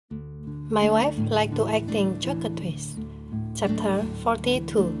My wife likes to acting coquettish. Chapter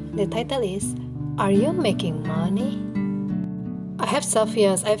 42. The title is, Are you making money? I have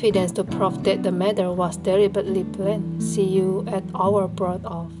obvious evidence to prove that the matter was deliberately planned. See you at our board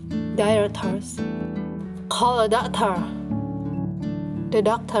of directors. Call a doctor. The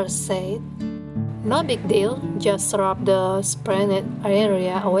doctor said, No big deal, just rub the sprained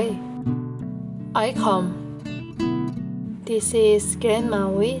area away. I come. This is Grandma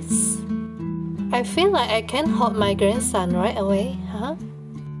Wiz. I feel like I can hold my grandson right away, huh?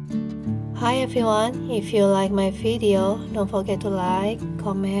 Hi everyone, if you like my video, don't forget to like,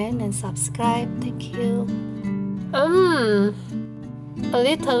 comment and subscribe. Thank you. A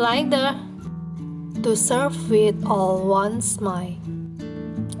little lighter. To serve with all one smile.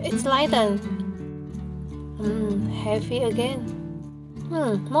 It's lightened. Heavy again.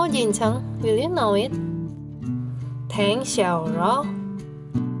 Mo Jicheng, will you know it? Tang Xiaorou.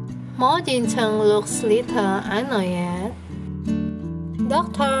 Mo Jicheng looks little annoyed.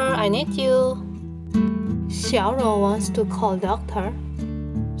 Doctor, I need you. Xiaorou wants to call doctor.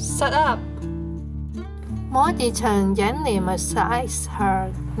 Shut up. Mo Jicheng gently massages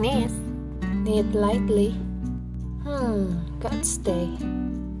her knees. Knit lightly. God stay.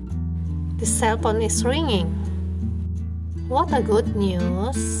 The cell phone is ringing. What a good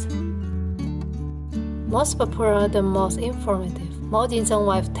news. Most popular, the most informative. Mo Jicheng's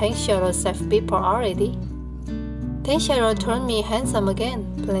wife Tang Xiaorou saved people already. Tang Xiaorou turned me handsome again,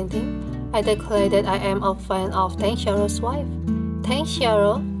 planting. I declare that I am a fan of Tang Xiaorou's wife. Tang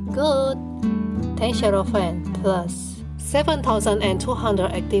Xiaorou, good. Tang Xiaorou fan, plus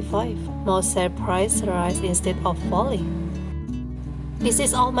 7,285. Mo said price rise instead of falling. This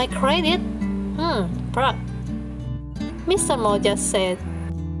is all my credit? Proud. Mr. Mo just said,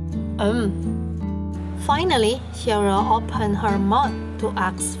 Finally, Xiaorou opened her mouth to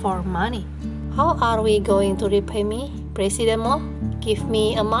ask for money. How are we going to repay me, President Mo? Give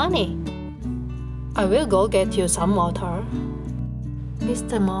me a money. I will go get you some water.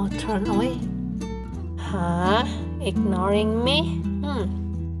 Mr. Mo turned away. Huh? Ignoring me?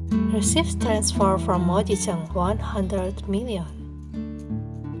 Received transfer from Mo Jicheng 100 million.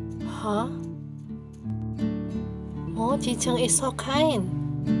 Huh? Mo Jicheng is so kind.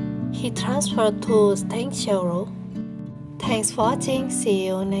 He transferred to Tang Xiaorou. Thanks for watching. See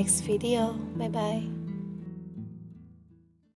you next video. Bye bye.